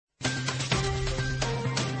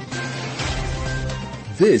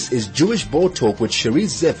This is Jewish Board Talk with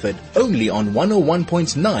Sharice Zeffert, only on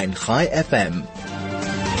 101.9 Chai FM.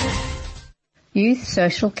 Youth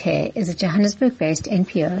Social Care is a Johannesburg-based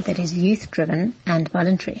NPO that is youth-driven and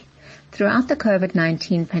voluntary. Throughout the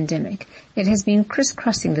COVID-19 pandemic, it has been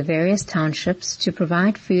crisscrossing the various townships to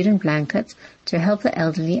provide food and blankets to help the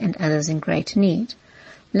elderly and others in great need.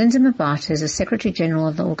 Mbatha is the Secretary General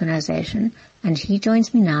of the organization, and he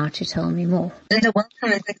joins me now to tell me more. Linda, welcome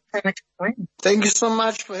and thank you so much for joining. Thank you so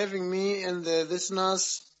much for having me and the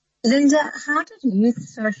listeners. Linda, how did Youth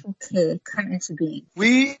Social Care come into being?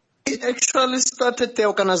 We actually started the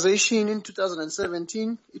organization in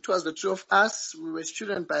 2017. It was the two of us. We were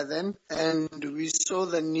students by then, and we saw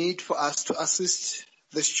the need for us to assist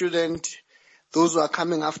the student, those who are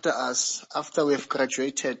coming after us after we have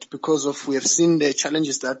graduated, because we have seen the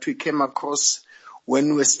challenges that we came across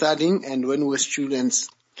when we were studying and when we were students.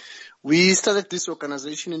 We started this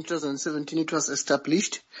organization in 2017. It was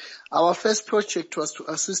established. Our first project was to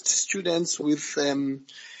assist students with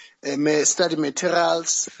study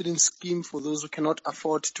materials, feeding scheme for those who cannot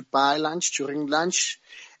afford to buy lunch during lunch,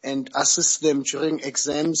 and assist them during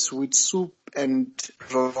exams with soup and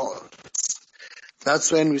rolls.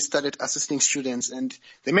 That's when we started assisting students, and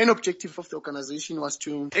the main objective of the organization was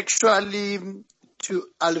to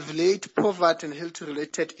alleviate poverty and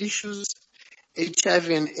health-related issues, HIV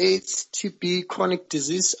and AIDS, TB, chronic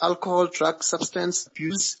disease, alcohol, drug, substance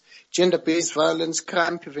abuse, gender-based violence,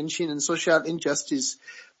 crime prevention and social injustice,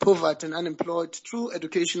 poverty and unemployed through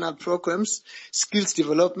educational programs, skills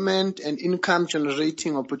development and income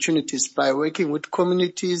generating opportunities by working with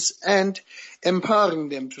communities and empowering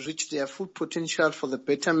them to reach their full potential for the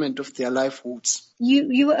betterment of their livelihoods.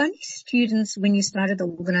 You were only students when you started the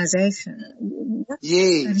organization.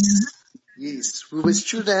 Yes, we were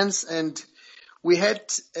students and we had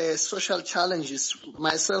social challenges.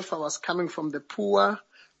 Myself, I was coming from the poor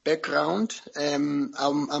background.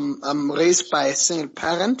 I'm raised by a single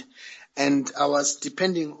parent, and I was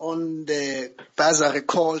depending on the bursary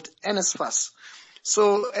called NSFAS.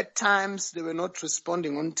 So at times they were not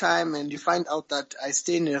responding on time, and you find out that I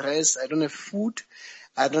stay in a rest. I don't have food.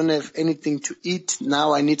 I don't have anything to eat.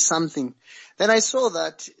 Now I need something. Then I saw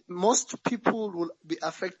that most people will be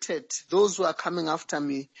affected. Those who are coming after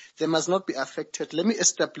me, they must not be affected. Let me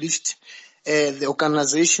establish the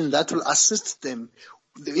organization that will assist them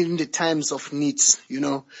in the times of needs,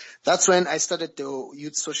 That's when I started the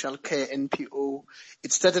Youth Social Care NPO.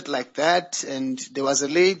 It started like that, and there was a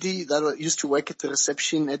lady that used to work at the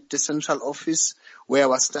reception at the central office where I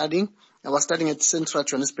was studying. I was studying at Central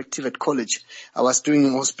Johannesburg TVET College. I was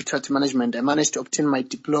doing hospitality management. I managed to obtain my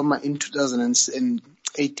diploma in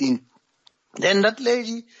 2018. Then that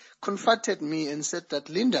lady confronted me and said that,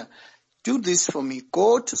 Linda, do this for me.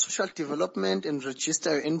 Go to social development and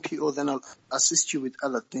register your NPO, then I'll assist you with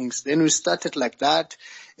other things. Then we started like that.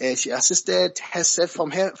 She assisted herself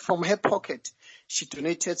from her pocket. She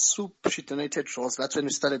donated soup, she donated rolls. That's when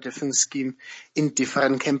we started the film scheme in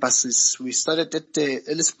different campuses. We started at the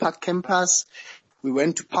Ellis Park campus. We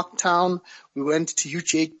went to Parktown. We went to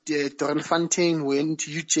UJ Dorenfontein. We went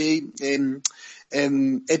to UJ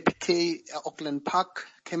APK Auckland Park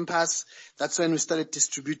campus. That's when we started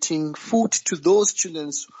distributing food to those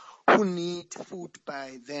students who need food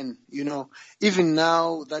by then, Even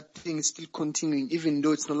now, that thing is still continuing, even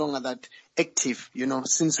though it's no longer that active,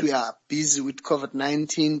 since we are busy with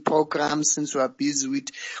COVID-19 programs, since we are busy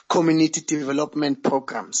with community development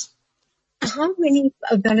programs. How many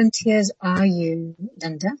volunteers are you,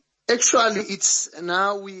 Linda? Actually, since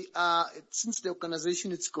the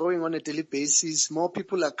organization is growing on a daily basis, more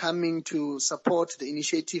people are coming to support the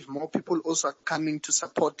initiative. More people also are coming to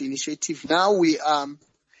support the initiative. Now we are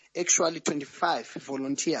actually 25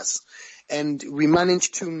 volunteers, and we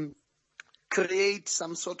managed to create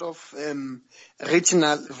some sort of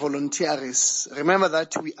regional volunteers. Remember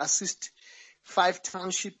that we assist 5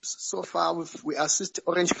 townships so far. We assist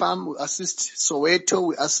Orange Farm, we assist Soweto,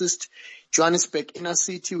 we assist Johannesburg Inner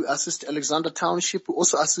City, we assist Alexander Township, we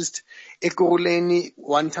also assist Ekurhuleni,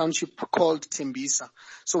 one township called Tembisa.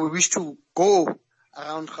 So we wish to go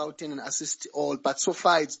around Gauteng and assist all, but so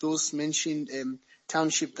far it's those mentioned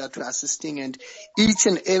township that we're assisting, and each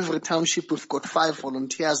and every township we've got 5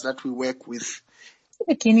 volunteers that we work with. At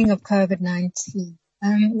the beginning of COVID-19,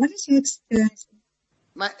 what is your experience?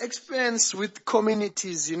 My experience with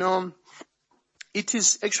communities, it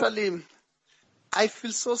is actually, I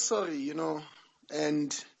feel so sorry,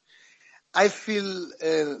 and I feel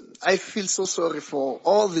so sorry for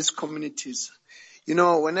all these communities.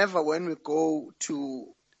 When we go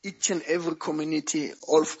to each and every community,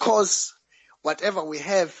 of course, whatever we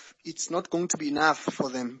have, it's not going to be enough for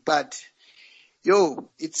them. But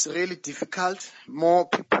it's really difficult. More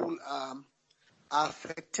people are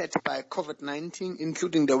affected by COVID-19,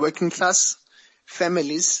 including the working class,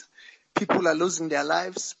 families. People are losing their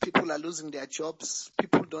lives. People are losing their jobs.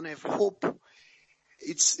 People don't have hope.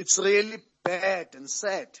 It's really bad and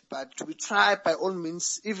sad, but we try by all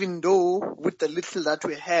means, even though with the little that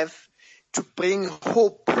we have, to bring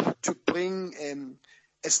hope, to bring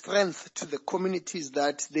a strength to the communities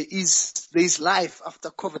that there is life after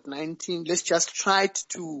COVID-19. Let's just try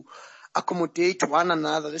to accommodate one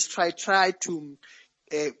another. Let's try to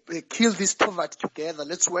kill this poverty together.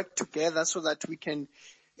 Let's work together so that we can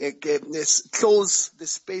close the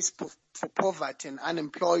space for poverty and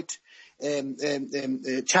unemployed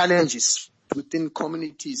challenges within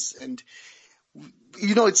communities. And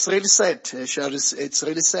it's really sad, Sharis. It's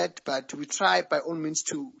really sad, but we try by all means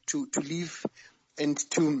to live and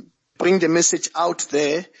to bring the message out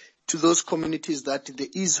there to those communities that there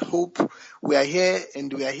is hope. We are here,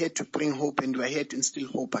 and we are here to bring hope, and we are here to instill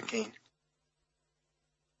hope again.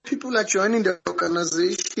 People are joining the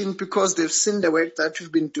organization because they've seen the work that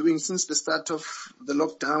we've been doing since the start of the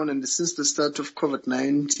lockdown and since the start of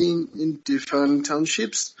COVID-19 in different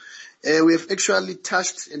townships. We have actually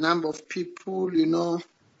touched a number of people,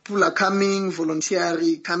 people are coming,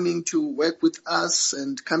 voluntarily coming to work with us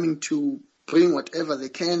and coming to bring whatever they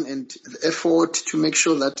can and the effort to make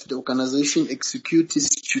sure that the organization executes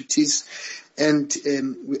its duties and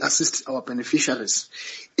we assist our beneficiaries.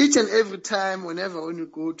 Each and every time, when you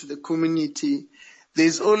go to the community,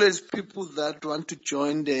 there's always people that want to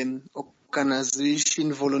join the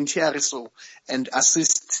organization voluntarily and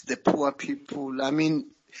assist the poor people. I mean,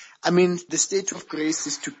 the state of grace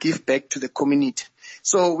is to give back to the community.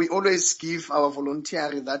 So we always give our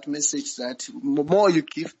voluntary that message that the more you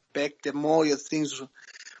give back, the more your things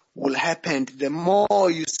will happen. The more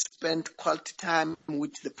you spend quality time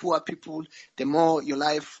with the poor people, the more your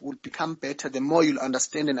life will become better, the more you'll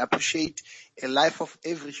understand and appreciate a life of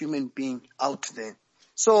every human being out there.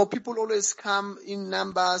 So people always come in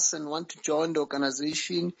numbers and want to join the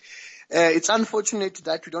organization. It's unfortunate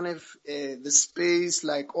that we don't have the space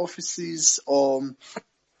like offices or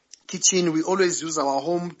kitchen. We always use our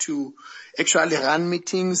home to actually run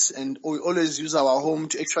meetings, and we always use our home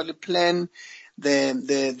to actually plan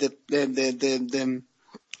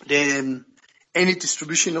any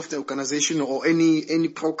distribution of the organization or any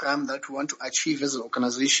program that we want to achieve as an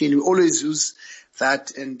organization. We always use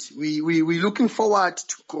that, and we're looking forward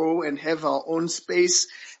to grow and have our own space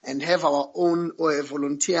and have our own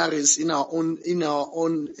volunteers in our own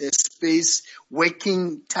space,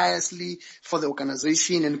 working tirelessly for the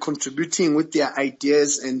organization and contributing with their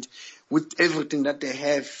ideas and with everything that they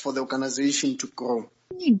have for the organization to grow.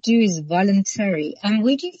 What you do is voluntary.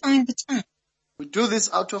 Where do you find the time? We do this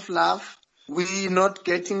out of love. We're not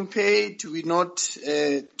getting paid. We're not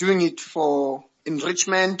doing it for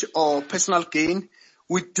enrichment or personal gain.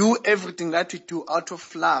 We do everything that we do out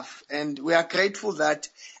of love. And we are grateful that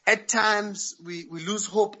at times we lose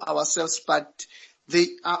hope ourselves, but there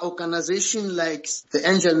are organizations like the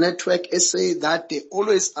Angel Network SA that they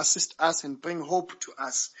always assist us and bring hope to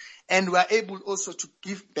us. And we are able also to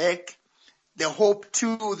give back the hope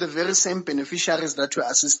to the very same beneficiaries that we're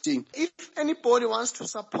assisting. If anybody wants to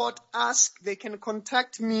support us, they can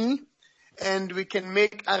contact me and we can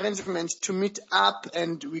make arrangements to meet up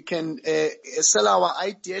and we can sell our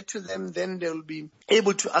idea to them. Then they'll be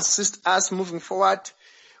able to assist us moving forward.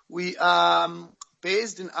 We are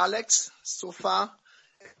based in Alex so far,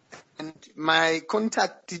 and my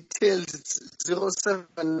contact details is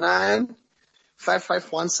 079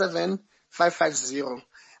 5517 550.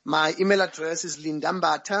 My email address is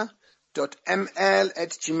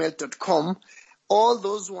lindambata.ml@gmail.com. All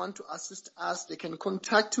those who want to assist us, they can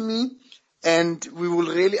contact me and we will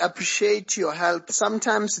really appreciate your help.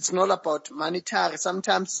 Sometimes it's not about monetary.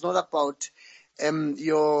 Sometimes it's not about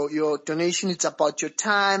your donation. It's about your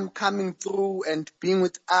time coming through and being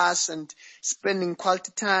with us and spending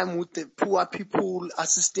quality time with the poor people,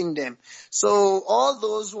 assisting them. So all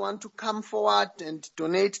those who want to come forward and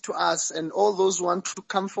donate to us, and all those who want to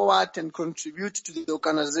come forward and contribute to the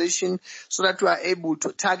organization so that we are able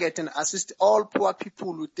to target and assist all poor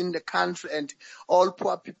people within the country and all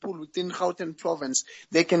poor people within Gauteng province,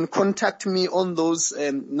 they can contact me on those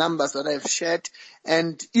numbers that I've shared.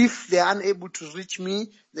 And if they are unable to reach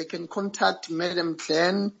me, they can contact Madam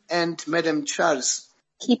Glenn and Madam Charles.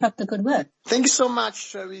 Keep up the good work. Thank you so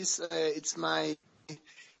much, Travis. It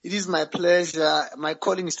is my pleasure. My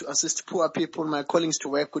calling is to assist poor people. My calling is to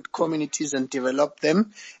work with communities and develop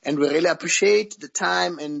them. And we really appreciate the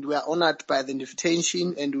time and we are honored by the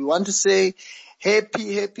invitation. And we want to say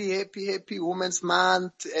Happy Women's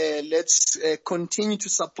Month. Let's continue to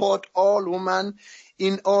support all women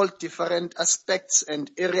in all different aspects and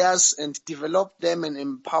areas and develop them and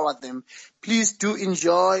empower them. Please do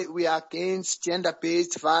enjoy. We are against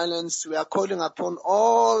gender-based violence. We are calling upon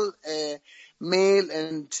all male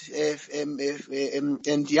and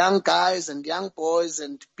young guys and young boys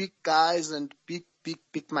and big guys and big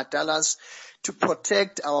madalas to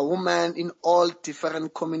protect our women in all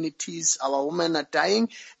different communities. Our women are dying.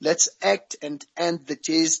 Let's act and end the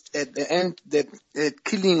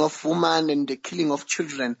killing of women and the killing of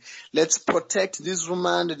children. Let's protect these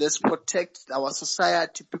women. Let's protect our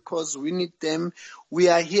society because we need them. We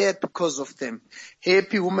are here because of them.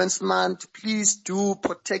 Happy Women's Month. Please do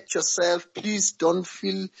protect yourself. Please don't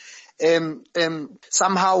feel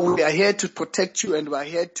somehow we are here to protect you and we are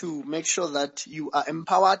here to make sure that you are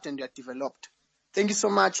empowered and you are developed. Thank you so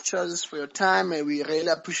much, Charles, for your time. We really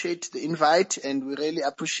appreciate the invite and we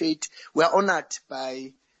are honored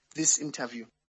by this interview.